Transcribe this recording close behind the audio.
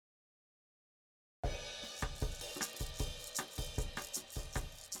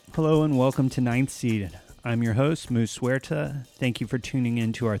Hello and welcome to Ninth Seed. I'm your host, Moose Huerta. Thank you for tuning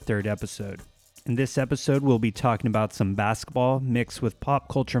in to our third episode. In this episode, we'll be talking about some basketball mixed with pop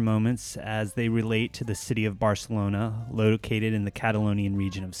culture moments as they relate to the city of Barcelona, located in the Catalonian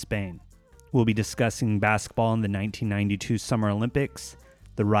region of Spain. We'll be discussing basketball in the 1992 Summer Olympics,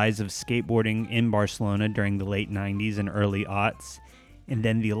 the rise of skateboarding in Barcelona during the late 90s and early aughts, and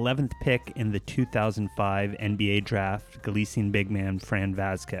then the 11th pick in the 2005 NBA draft, Galician big man Fran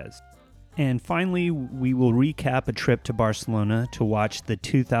Vázquez. And finally, we will recap a trip to Barcelona to watch the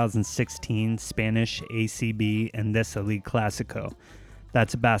 2016 Spanish ACB Endesa League Clásico.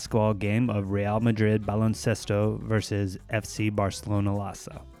 That's a basketball game of Real Madrid Baloncesto versus FC Barcelona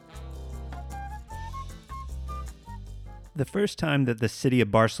Lassa. The first time that the city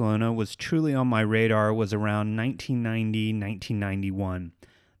of Barcelona was truly on my radar was around 1990-1991.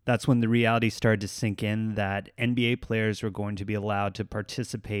 That's when the reality started to sink in that NBA players were going to be allowed to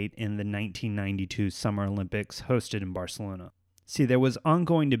participate in the 1992 Summer Olympics hosted in Barcelona. See, there was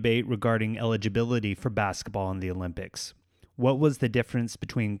ongoing debate regarding eligibility for basketball in the Olympics. What was the difference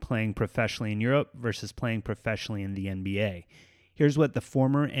between playing professionally in Europe versus playing professionally in the NBA? Here's what the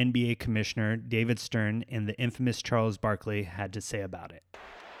former NBA commissioner, David Stern, and the infamous Charles Barkley had to say about it.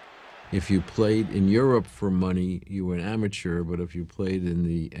 If you played in Europe for money, you were an amateur, but if you played in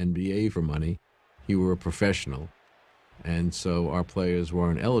the NBA for money, you were a professional. And so our players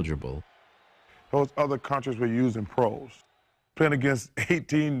weren't eligible. Those other countries were using pros, playing against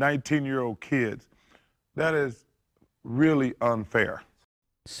 18, 19-year-old kids. That is really unfair.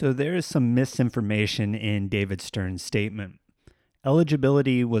 So there is some misinformation in David Stern's statement.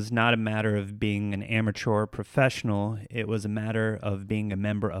 Eligibility was not a matter of being an amateur or professional, it was a matter of being a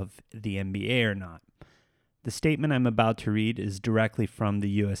member of the NBA or not. The statement I'm about to read is directly from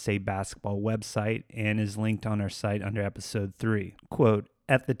the USA Basketball website and is linked on our site under episode 3. Quote,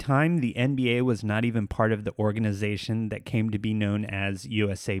 "At the time, the NBA was not even part of the organization that came to be known as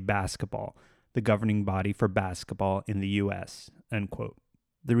USA Basketball, the governing body for basketball in the US." Unquote.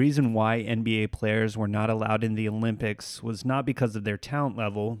 The reason why NBA players were not allowed in the Olympics was not because of their talent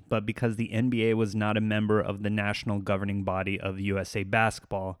level, but because the NBA was not a member of the national governing body of USA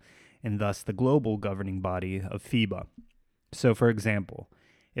Basketball, and thus the global governing body of FIBA. So, for example,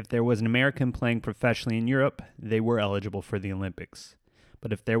 if there was an American playing professionally in Europe, they were eligible for the Olympics.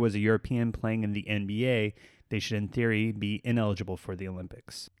 But if there was a European playing in the NBA, they should in theory be ineligible for the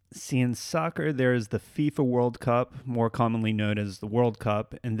Olympics. See, in soccer, there is the FIFA World Cup, more commonly known as the World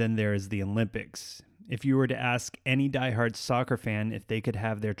Cup, and then there is the Olympics. If you were to ask any diehard soccer fan if they could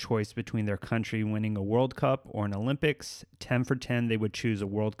have their choice between their country winning a World Cup or an Olympics, 10 for 10 they would choose a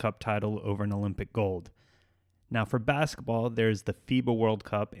World Cup title over an Olympic gold. Now for basketball, there's the FIBA World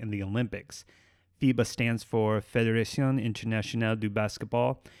Cup and the Olympics. FIBA stands for Fédération Internationale du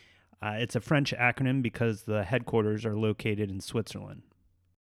Basketball. It's a French acronym because the headquarters are located in Switzerland.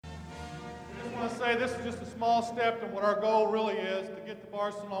 I want to say this is just a small step in what our goal really is, to get to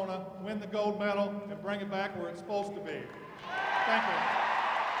Barcelona, win the gold medal, and bring it back where it's supposed to be. Thank you.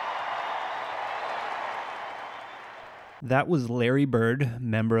 That was Larry Bird,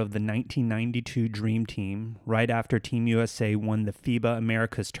 member of the 1992 Dream Team, right after Team USA won the FIBA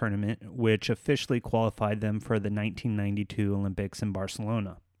Americas tournament, which officially qualified them for the 1992 Olympics in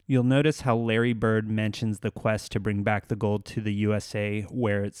Barcelona. You'll notice how Larry Bird mentions the quest to bring back the gold to the USA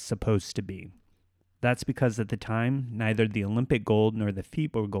where it's supposed to be. That's because at the time, neither the Olympic gold nor the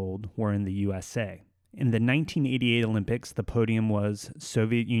FIBA gold were in the USA. In the 1988 Olympics, the podium was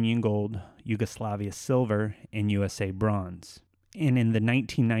Soviet Union gold, Yugoslavia silver, and USA bronze. And in the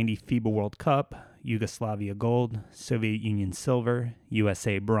 1990 FIBA World Cup, Yugoslavia gold, Soviet Union silver,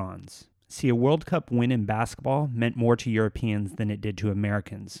 USA bronze. See, a World Cup win in basketball meant more to Europeans than it did to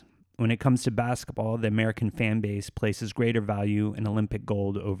Americans. When it comes to basketball, the American fan base places greater value in Olympic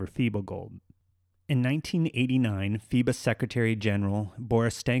gold over FIBA gold. In 1989, FIBA Secretary General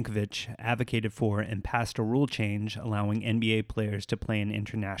Boris Stankovic advocated for and passed a rule change allowing NBA players to play in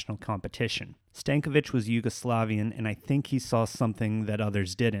international competition. Stankovic was Yugoslavian, and I think he saw something that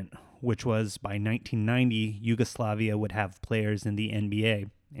others didn't, which was by 1990, Yugoslavia would have players in the NBA,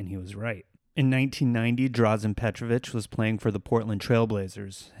 and he was right. In 1990, Drazen Petrovic was playing for the Portland Trail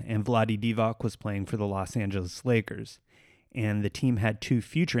Blazers, and Vlade Divac was playing for the Los Angeles Lakers. And the team had two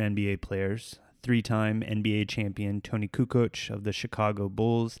future NBA players, three-time NBA champion Toni Kukoc of the Chicago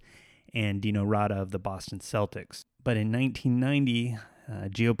Bulls and Dino Rada of the Boston Celtics. But in 1990,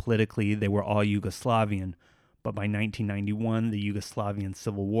 geopolitically, they were all Yugoslavian. But by 1991, the Yugoslavian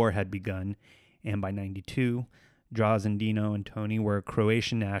Civil War had begun, and by 92, Drazen, Dino, and Toni were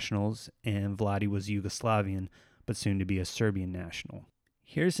Croatian nationals, and Vlade was Yugoslavian, but soon to be a Serbian national.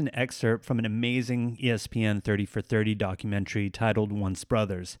 Here's an excerpt from an amazing ESPN 30 for 30 documentary titled Once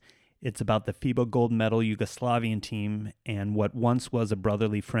Brothers. It's about the FIBA gold medal Yugoslavian team and what once was a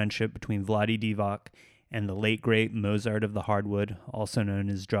brotherly friendship between Vlade Divac and the late great Mozart of the hardwood, also known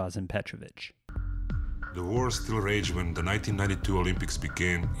as Drazen Petrovic. The war still raged when the 1992 Olympics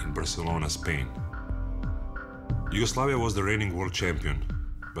began in Barcelona, Spain. Yugoslavia was the reigning world champion,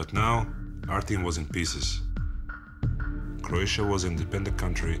 but now our team was in pieces. Croatia was an independent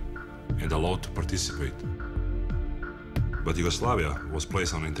country and allowed to participate. But Yugoslavia was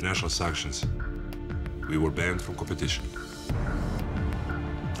placed on international sanctions. We were banned from competition.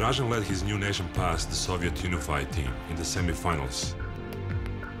 Drazen led his new nation past the Soviet unified team in the semi-finals.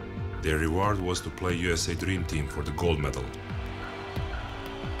 Their reward was to play USA Dream Team for the gold medal.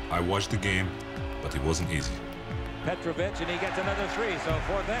 I watched the game, but it wasn't easy. Petrovic, and he gets another three. So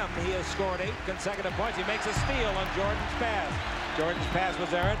for them, he has scored 8 consecutive points. He makes a steal on Jordan's pass. Jordan's pass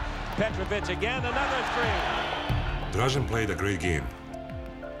was errant. Petrovic again, another three. Drazen played a great game,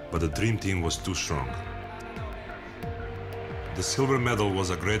 but the Dream Team was too strong. The silver medal was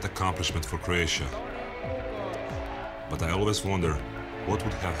a great accomplishment for Croatia, but I always wonder what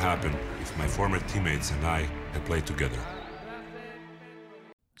would have happened if my former teammates and I had played together.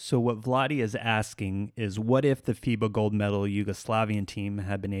 So what Vlade is asking is, what if the FIBA gold medal Yugoslavian team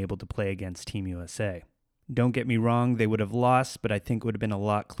had been able to play against Team USA? Don't get me wrong, they would have lost, but I think it would have been a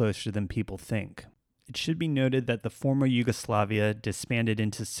lot closer than people think. It should be noted that the former Yugoslavia disbanded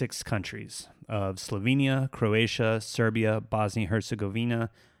into 6 countries of Slovenia, Croatia, Serbia, Bosnia-Herzegovina,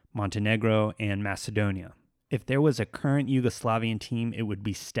 Montenegro, and Macedonia. If there was a current Yugoslavian team, it would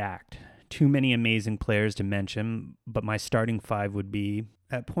be stacked. Too many amazing players to mention, but my starting 5 would be: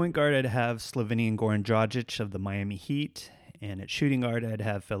 at point guard, I'd have Slovenian Goran Dragic of the Miami Heat, and at shooting guard, I'd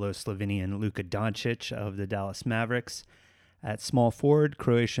have fellow Slovenian Luka Doncic of the Dallas Mavericks. At small forward,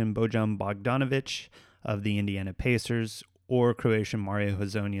 Croatian Bojan Bogdanovic of the Indiana Pacers, or Croatian Mario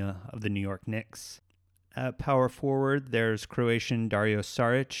Hezonja of the New York Knicks. At power forward, there's Croatian Dario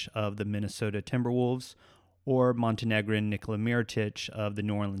Saric of the Minnesota Timberwolves, or Montenegrin Nikola Mirotic of the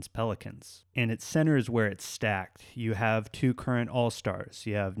New Orleans Pelicans. And at center is where it's stacked. You have 2 current All-Stars.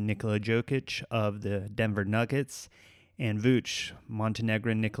 You have Nikola Jokic of the Denver Nuggets and Vooch,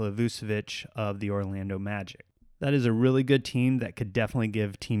 Montenegrin Nikola Vucevic of the Orlando Magic. That is a really good team that could definitely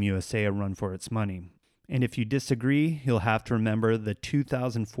give Team USA a run for its money. And if you disagree, you'll have to remember the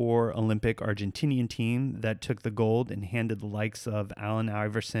 2004 Olympic Argentinian team that took the gold and handed the likes of Allen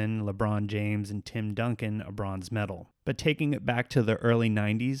Iverson, LeBron James, and Tim Duncan a bronze medal. But taking it back to the early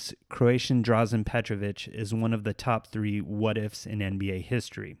 90s, Croatian Drazen Petrovic is one of the top 3 what-ifs in NBA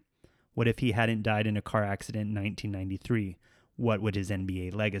history. What if he hadn't died in a car accident in 1993? What would his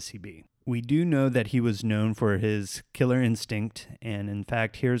NBA legacy be? We do know that he was known for his killer instinct, and in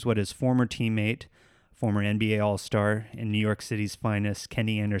fact, here's what his former teammate, former NBA All-Star, and New York City's finest,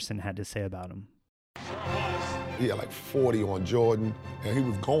 Kenny Anderson, had to say about him. He had like 40 on Jordan, and he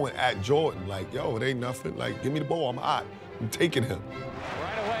was going at Jordan like, yo, it ain't nothing. Like, give me the ball, I'm hot. I'm taking him.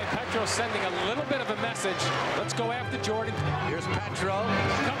 Right away, Petro sending a little bit of a message. Let's go after Jordan. Here's Petro,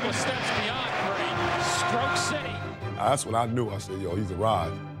 a couple of steps beyond Curry. Stroke City. That's what I knew. I said, yo, he's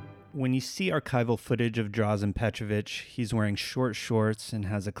arrived. When you see archival footage of Drazen Petrovic, he's wearing short shorts and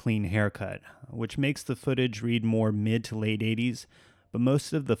has a clean haircut, which makes the footage read more mid to late 80s, but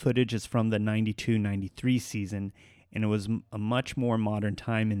most of the footage is from the 92-93 season, and it was a much more modern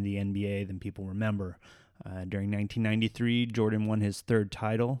time in the NBA than people remember. During 1993, Jordan won his 3rd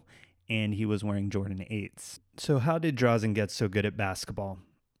title, and he was wearing Jordan 8s. So how did Drazen get so good at basketball?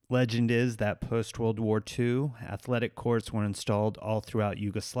 Legend is that post-World War II, athletic courts were installed all throughout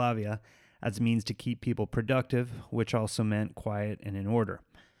Yugoslavia as a means to keep people productive, which also meant quiet and in order.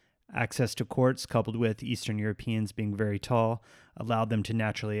 Access to courts, coupled with Eastern Europeans being very tall, allowed them to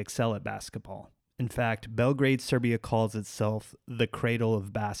naturally excel at basketball. In fact, Belgrade, Serbia calls itself the cradle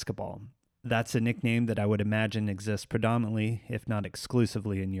of basketball. That's a nickname that I would imagine exists predominantly, if not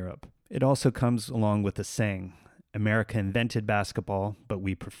exclusively, in Europe. It also comes along with a saying: America invented basketball, but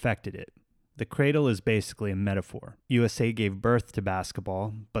we perfected it. The cradle is basically a metaphor. USA gave birth to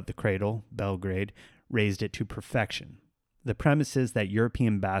basketball, but the cradle, Belgrade, raised it to perfection. The premise is that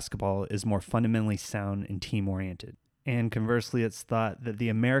European basketball is more fundamentally sound and team-oriented. And conversely, it's thought that the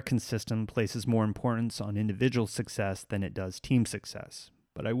American system places more importance on individual success than it does team success.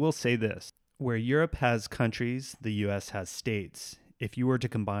 But I will say this: where Europe has countries, the US has states. If you were to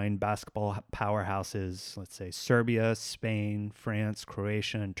combine basketball powerhouses, let's say Serbia, Spain, France,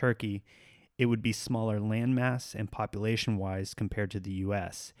 Croatia, and Turkey, it would be smaller landmass and population-wise compared to the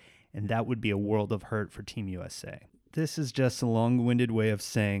US, and that would be a world of hurt for Team USA. This is just a long-winded way of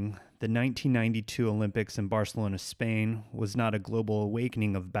saying the 1992 Olympics in Barcelona, Spain was not a global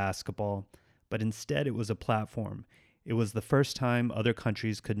awakening of basketball, but instead it was a platform. It was the first time other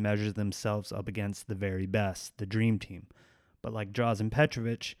countries could measure themselves up against the very best, the Dream Team. But like Drazen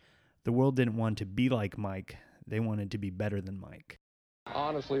Petrovic, the world didn't want to be like Mike. They wanted to be better than Mike.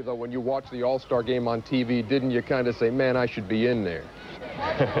 Honestly, though, when you watch the All-Star game on TV, didn't you kind of say, man, I should be in there?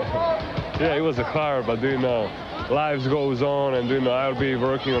 Yeah, it was hard, but life goes on, and I'll be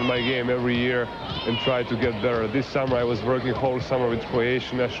working on my game every year and try to get better. This summer I was working whole summer with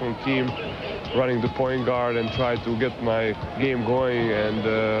Croatian national team, running the point guard and try to get my game going, and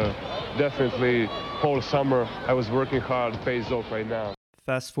definitely whole summer I was working hard. It pays off right now.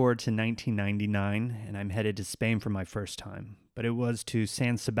 Fast forward to 1999, and I'm headed to Spain for my first time, but it was to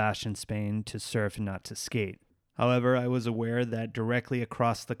San Sebastian, Spain, to surf and not to skate. However, I was aware that directly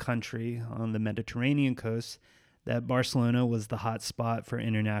across the country on the Mediterranean coast, that Barcelona was the hot spot for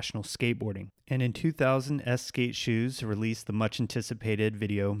international skateboarding. And in 2000, S-Skate Shoes released the much-anticipated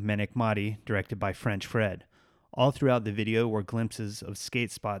video Menic Mati, directed by French Fred. All throughout the video were glimpses of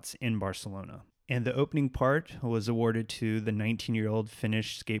skate spots in Barcelona. And the opening part was awarded to the 19-year-old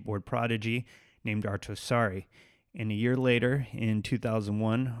Finnish skateboard prodigy named Arto Saari. And a year later, in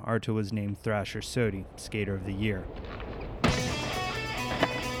 2001, Arto was named Thrasher Sodi, Skater of the Year.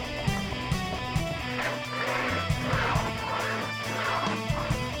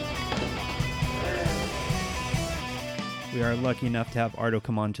 We are lucky enough to have Arto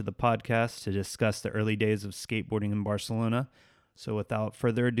come on to the podcast to discuss the early days of skateboarding in Barcelona. So without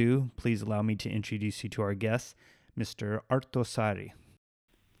further ado, please allow me to introduce you to our guest, Mr. Arto Saari.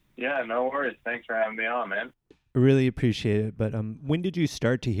 Yeah, no worries. Thanks for having me on, man. I really appreciate it. But when did you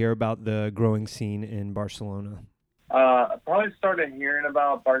start to hear about the growing scene in Barcelona? I probably started hearing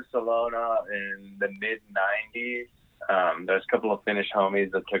about Barcelona in the mid-90s. There's a couple of Finnish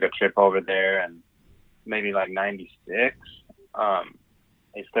homies that took a trip over there, and maybe like 96.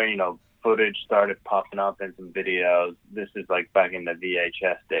 They started, footage started popping up in some videos. This is like back in the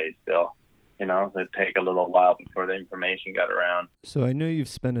VHS days still. It'd take a little while before the information got around. So I know you've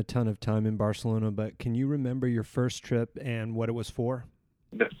spent a ton of time in Barcelona, but can you remember your first trip and what it was for?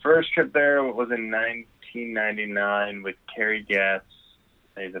 The first trip there was in 1999 with Kerry Getz.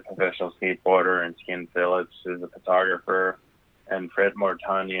 He's a professional skateboarder, and Skin Phillips, who's a photographer, and Fred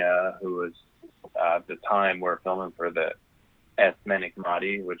Mortania, who was at the time we're filming for the Menic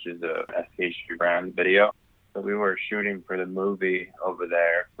Mati, which is a SK brand video. So we were shooting for the movie over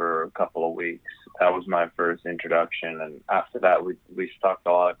there for a couple of weeks. That was my first introduction. And after that, we stocked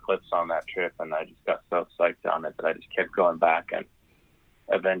a lot of clips on that trip, and I just got so psyched on it that I just kept going back, and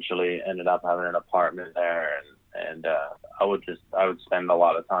eventually ended up having an apartment there. And I would spend a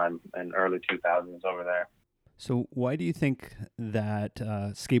lot of time in early 2000s over there. So why do you think that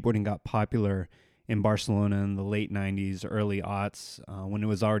skateboarding got popular in Barcelona in the late 90s, early aughts, when it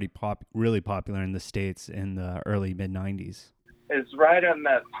was already really popular in the States in the early mid-90s? It's right on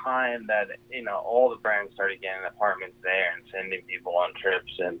that time that, all the brands started getting apartments there and sending people on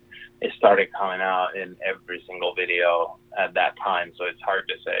trips, and it started coming out in every single video at that time. So it's hard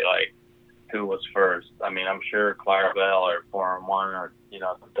to say, who was first. I mean, I'm sure Clarabelle or 4-in-1 or,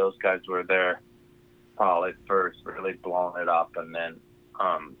 those guys were there probably first, really blowing it up, and then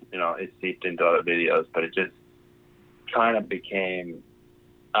it seeped into other videos, but it just kind of became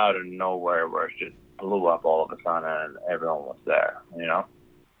out of nowhere where it just blew up all of a sudden and everyone was there, And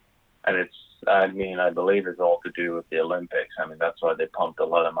I believe it's all to do with the Olympics. I mean, that's why they pumped a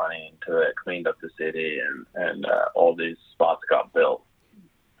lot of money into it, cleaned up the city, and all these spots got built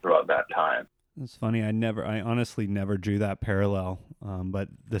throughout that time. It's funny. I honestly never drew that parallel. But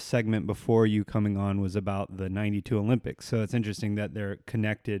the segment before you coming on was about the 92 Olympics. So it's interesting that they're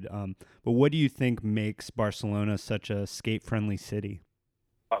connected. But what do you think makes Barcelona such a skate-friendly city?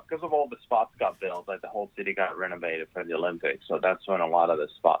 Because of all the spots got built, the whole city got renovated for the Olympics. So that's when a lot of the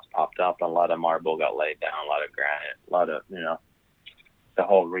spots popped up, and a lot of marble got laid down, a lot of granite, a lot of, the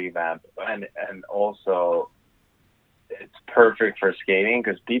whole revamp. And also, it's perfect for skating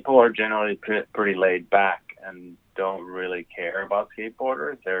because people are generally pretty laid back and don't really care about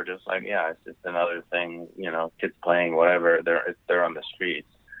skateboarders. They're just like, yeah, it's just another thing, kids playing, whatever. They're on the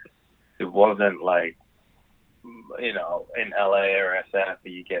streets. It wasn't like, in LA or SF,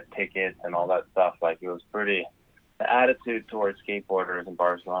 you get tickets and all that stuff. It was the attitude towards skateboarders in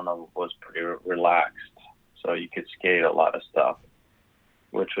Barcelona was pretty relaxed. So you could skate a lot of stuff,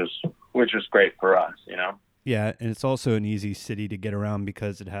 which was great for us, Yeah, and it's also an easy city to get around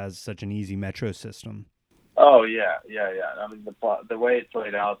because it has such an easy metro system. Oh, yeah. I mean, the way it's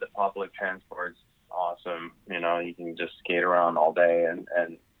laid out, the public transport is awesome. awesome. You know, you can just skate around all day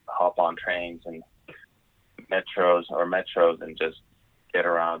and hop on trains and metros and just get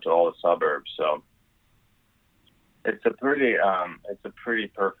around to all the suburbs. So it's a pretty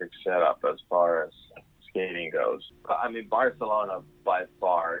perfect setup as far as skating goes. I mean, Barcelona by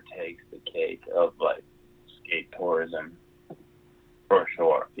far takes the cake of like skate tourism for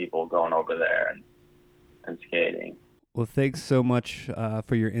sure. People going over there and skating. Well, thanks so much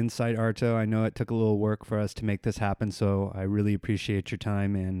for your insight, Arto. I know it took a little work for us to make this happen, so I really appreciate your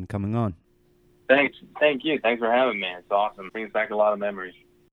time and coming on. Thank you. Thanks for having me. It's awesome. It brings back a lot of memories.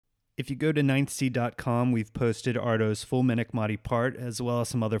 If you go to 9thSeed.com, we've posted Arto's full Minic Modi part, as well as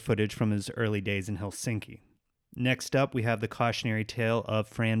some other footage from his early days in Helsinki. Next up, we have the cautionary tale of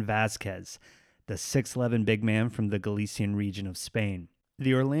Fran Vazquez, the 6'11" big man from the Galician region of Spain.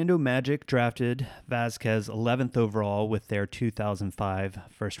 The Orlando Magic drafted Vazquez 11th overall with their 2005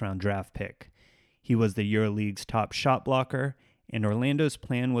 first-round draft pick. He was the EuroLeague's top shot blocker, and Orlando's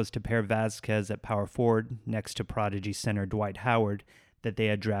plan was to pair Vazquez at power forward next to prodigy center Dwight Howard that they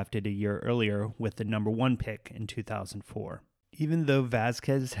had drafted a year earlier with the number 1 pick in 2004. Even though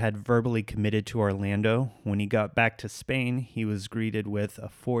Vazquez had verbally committed to Orlando, when he got back to Spain, he was greeted with a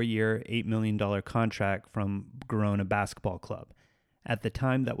 4-year, $8 million contract from Girona Basketball Club. At the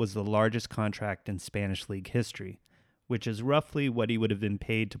time, that was the largest contract in Spanish league history, which is roughly what he would have been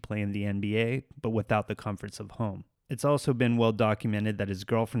paid to play in the NBA, but without the comforts of home. It's also been well documented that his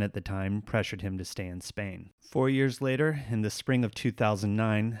girlfriend at the time pressured him to stay in Spain. 4 years later, in the spring of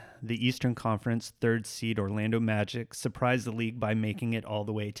 2009, the Eastern Conference third seed Orlando Magic surprised the league by making it all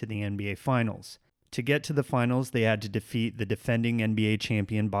the way to the NBA Finals. To get to the finals, they had to defeat the defending NBA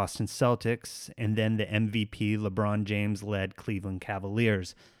champion Boston Celtics and then the MVP LeBron James-led Cleveland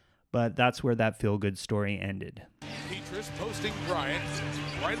Cavaliers. But that's where that feel-good story ended. Petrus posting Bryant,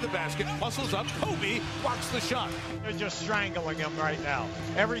 right at the basket, muscles up, Kobe blocks the shot. They're just strangling him right now.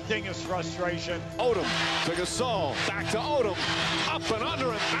 Everything is frustration. Odom to Gasol, back to Odom, up and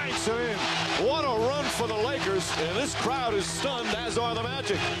under and banks it in. What a run for the Lakers, and this crowd is stunned, as are the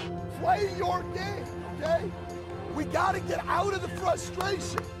Magic. Play your game, okay? We got to get out of the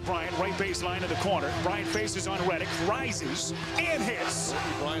frustration. Bryant, right baseline in the corner. Bryant faces on Redick, rises, and hits.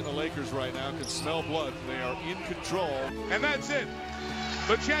 Bryant, the Lakers right now can smell blood. They are in control. And that's it.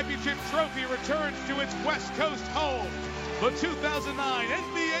 The championship trophy returns to its West Coast home. The 2009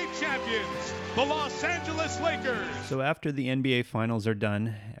 NBA champions, the Los Angeles Lakers. So after the NBA Finals are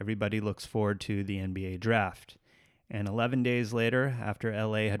done, everybody looks forward to the NBA Draft. And 11 days later, after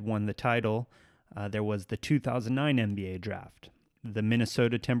LA had won the title, there was the 2009 NBA Draft. The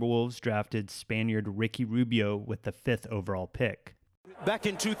Minnesota Timberwolves drafted Spaniard Ricky Rubio with the 5th overall pick. Back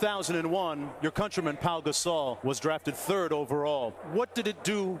in 2001, your countryman Pau Gasol was drafted 3rd overall. What did it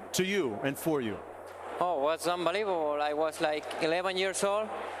do to you and for you? Oh, it was unbelievable. I was like 11 years old,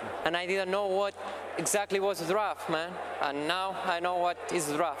 and I didn't know what exactly was the draft, man. And now I know what is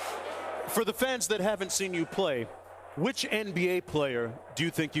the draft. For the fans that haven't seen you play, which NBA player do you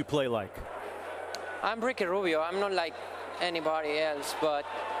think you play like? I'm Ricky Rubio. I'm not like anybody else, but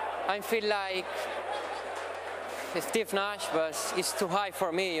I feel like Steve Nash, but it's too high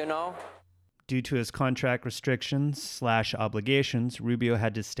for me, you know? Due to his contract restrictions/obligations, Rubio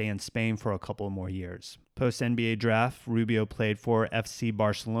had to stay in Spain for a couple more years. Post-NBA draft, Rubio played for FC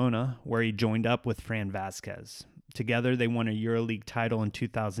Barcelona, where he joined up with Fran Vazquez. Together, they won a EuroLeague title in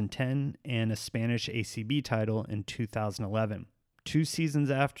 2010 and a Spanish ACB title in 2011. 2 seasons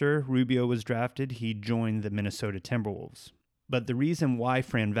after Rubio was drafted, he joined the Minnesota Timberwolves. But the reason why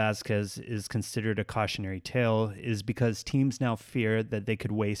Fran Vazquez is considered a cautionary tale is because teams now fear that they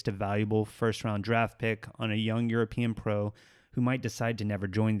could waste a valuable first-round draft pick on a young European pro who might decide to never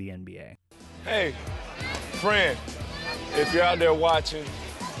join the NBA. Hey, Fran, if you're out there watching,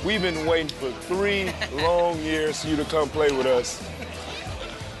 we've been waiting for 3 long years for you to come play with us.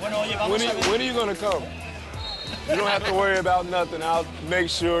 When are you going to come? You don't have to worry about nothing. I'll make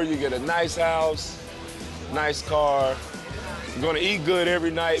sure you get a nice house, nice car. You're going to eat good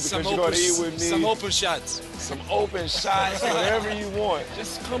every night because you're going to eat with me. Some open shots. Some open shots, whatever you want.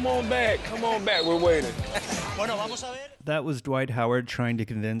 Just come on back. Come on back. We're waiting. That was Dwight Howard trying to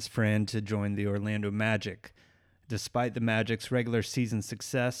convince Fran to join the Orlando Magic. Despite the Magic's regular season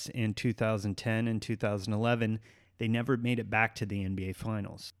success in 2010 and 2011, they never made it back to the NBA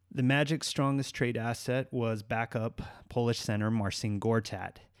Finals. The Magic's strongest trade asset was backup Polish center Marcin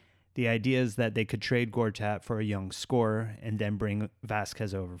Gortat. The idea is that they could trade Gortat for a young scorer and then bring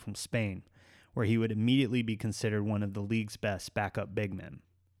Vazquez over from Spain, where he would immediately be considered one of the league's best backup big men.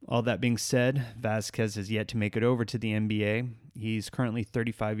 All that being said, Vasquez has yet to make it over to the NBA. He's currently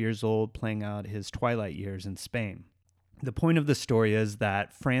 35 years old, playing out his twilight years in Spain. The point of the story is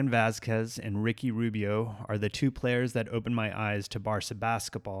that Fran Vasquez and Ricky Rubio are the two players that opened my eyes to Barca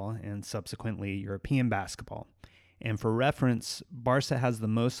basketball and subsequently European basketball. And for reference, Barca has the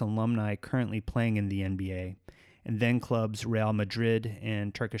most alumni currently playing in the NBA, and then clubs Real Madrid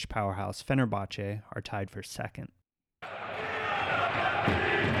and Turkish powerhouse Fenerbahce are tied for second.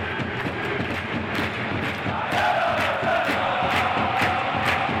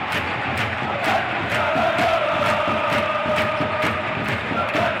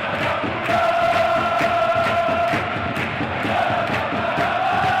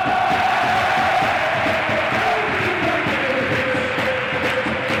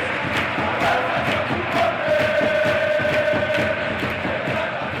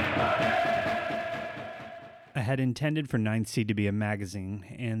 Had intended for 9th Seed to be a magazine,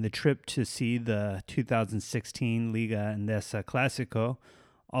 and the trip to see the 2016 Liga Endesa Clásico,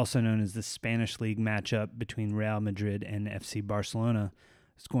 also known as the Spanish League matchup between Real Madrid and FC Barcelona,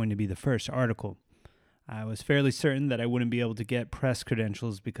 is going to be the first article. I was fairly certain that I wouldn't be able to get press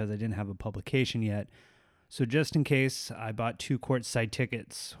credentials because I didn't have a publication yet, so just in case, I bought 2 courtside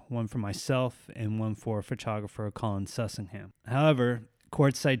tickets, one for myself and one for photographer Colin Sussingham. However,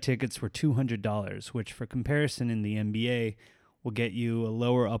 courtside tickets were $200, which for comparison in the NBA will get you a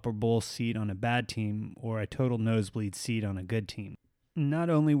lower upper bowl seat on a bad team or a total nosebleed seat on a good team. Not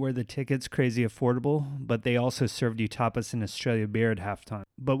only were the tickets crazy affordable, but they also served you tapas and Australia beer at halftime.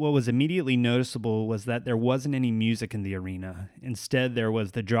 But what was immediately noticeable was that there wasn't any music in the arena. Instead, there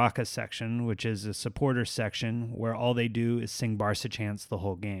was the Draca section, which is a supporter section where all they do is sing Barca chants the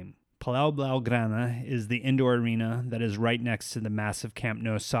whole game. Palau Blaugrana is the indoor arena that is right next to the massive Camp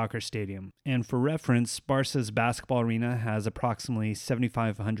Nou soccer stadium. And for reference, Barca's basketball arena has approximately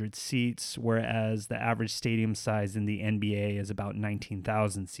 7,500 seats, whereas the average stadium size in the NBA is about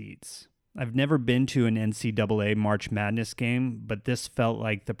 19,000 seats. I've never been to an NCAA March Madness game, but this felt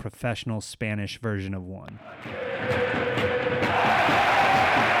like the professional Spanish version of one.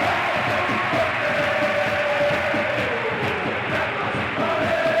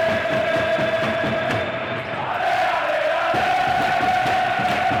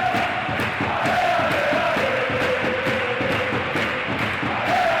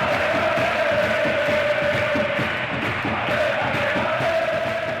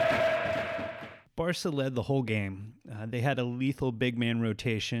 Barca led the whole game. They had a lethal big man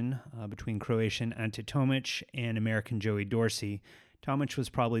rotation between Croatian Ante Tomic and American Joey Dorsey. Tomic was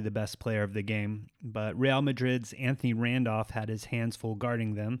probably the best player of the game, but Real Madrid's Anthony Randolph had his hands full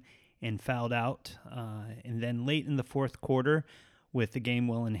guarding them and fouled out. And then late in the fourth quarter, with the game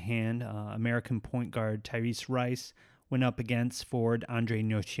well in hand, American point guard Tyrese Rice went up against forward Andre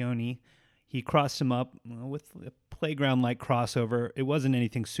Nocioni. He crossed him up with a playground-like crossover. It wasn't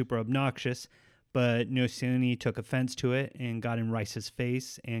anything super obnoxious, but Nocioni took offense to it and got in Rice's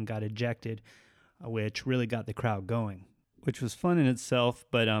face and got ejected, which really got the crowd going, which was fun in itself,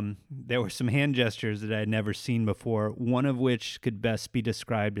 but there were some hand gestures that I had never seen before, one of which could best be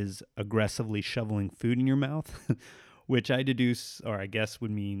described as aggressively shoveling food in your mouth, which I deduce, or I guess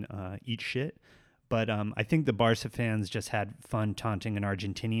would mean eat shit. But I think the Barca fans just had fun taunting an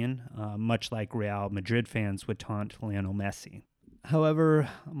Argentinian, much like Real Madrid fans would taunt Lionel Messi. However,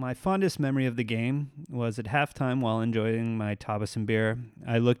 my fondest memory of the game was at halftime while enjoying my tapas and beer.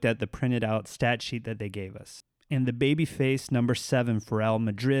 I looked at the printed out stat sheet that they gave us. And the babyface number 7 for Real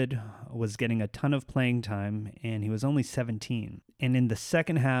Madrid was getting a ton of playing time, and he was only 17. And in the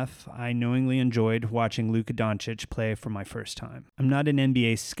second half, I knowingly enjoyed watching Luka Doncic play for my first time. I'm not an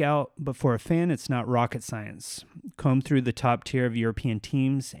NBA scout, but for a fan, it's not rocket science. Comb through the top tier of European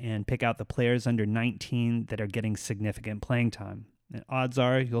teams and pick out the players under 19 that are getting significant playing time. And odds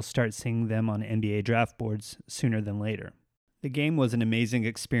are you'll start seeing them on NBA draft boards sooner than later. The game was an amazing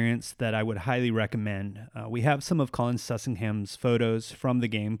experience that I would highly recommend. We have some of Colin Sussingham's photos from the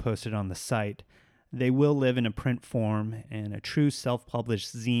game posted on the site. They will live in a print form and a true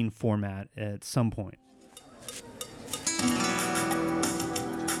self-published zine format at some point.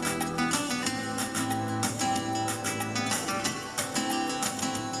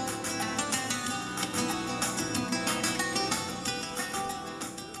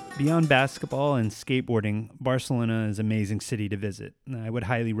 Beyond basketball and skateboarding, Barcelona is an amazing city to visit. I would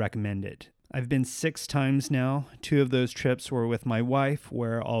highly recommend it. I've been 6 times now. 2 of those trips were with my wife,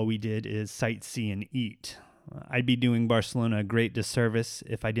 where all we did is sightsee and eat. I'd be doing Barcelona a great disservice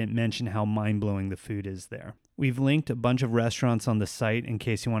if I didn't mention how mind-blowing the food is there. We've linked a bunch of restaurants on the site in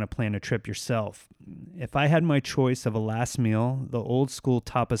case you want to plan a trip yourself. If I had my choice of a last meal, the old-school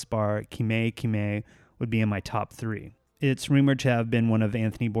tapas bar Quimé Quimé would be in my top 3. It's rumored to have been one of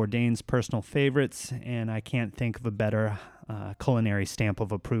Anthony Bourdain's personal favorites, and I can't think of a better culinary stamp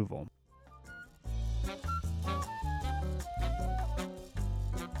of approval.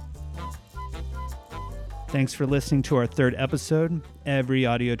 Thanks for listening to our 3rd episode. Every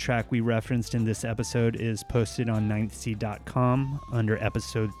audio track we referenced in this episode is posted on 9thseed.com under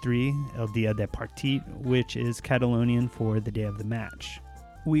episode 3, El Dia de Partit, which is Catalonian for the day of the match.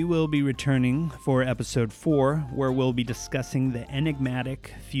 We will be returning for episode 4, where we'll be discussing the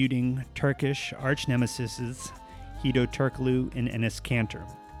enigmatic, feuding Turkish arch-nemesises Hedo Turkoglu and Enes Kanter.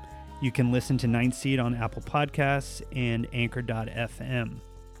 You can listen to 9th Seed on Apple Podcasts and Anchor.fm.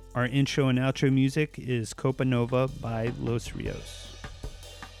 Our intro and outro music is Copa Nova by Los Rios.